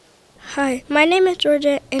Hi, my name is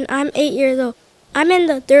Georgette and I'm 8 years old. I'm in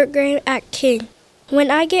the 3rd grade at King.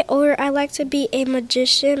 When I get older, I like to be a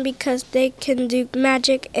magician because they can do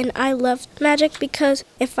magic, and I love magic because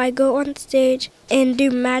if I go on stage and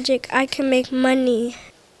do magic, I can make money.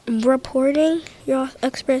 Reporting Your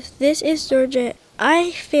Express, this is Georgette.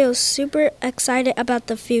 I feel super excited about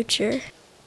the future.